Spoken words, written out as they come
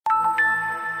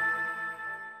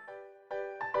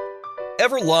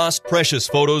Ever lost precious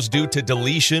photos due to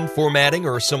deletion, formatting,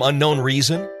 or some unknown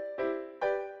reason?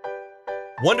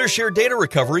 Wondershare Data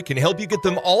Recovery can help you get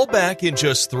them all back in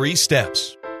just 3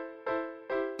 steps.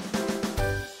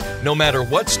 No matter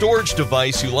what storage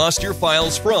device you lost your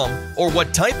files from or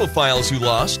what type of files you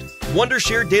lost,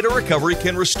 Wondershare Data Recovery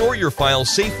can restore your files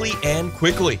safely and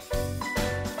quickly.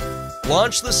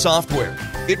 Launch the software.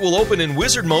 It will open in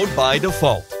wizard mode by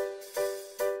default.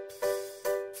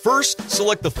 First,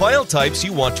 select the file types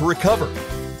you want to recover.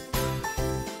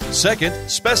 Second,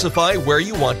 specify where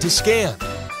you want to scan.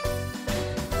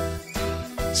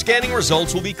 Scanning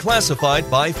results will be classified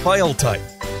by file type.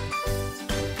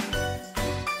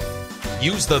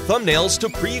 Use the thumbnails to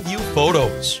preview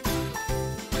photos.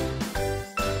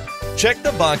 Check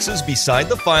the boxes beside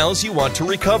the files you want to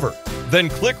recover. Then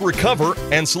click Recover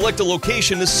and select a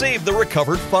location to save the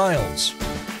recovered files.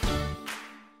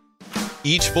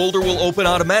 Each folder will open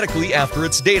automatically after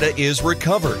its data is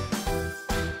recovered.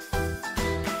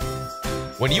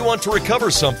 When you want to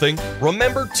recover something,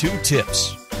 remember 2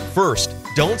 tips. First,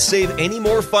 don't save any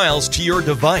more files to your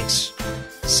device.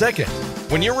 Second,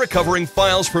 when you're recovering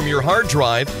files from your hard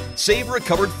drive, save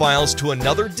recovered files to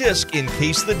another disk in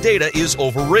case the data is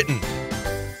overwritten.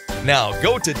 Now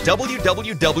go to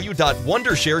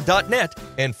www.wondershare.net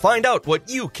and find out what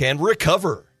you can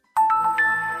recover.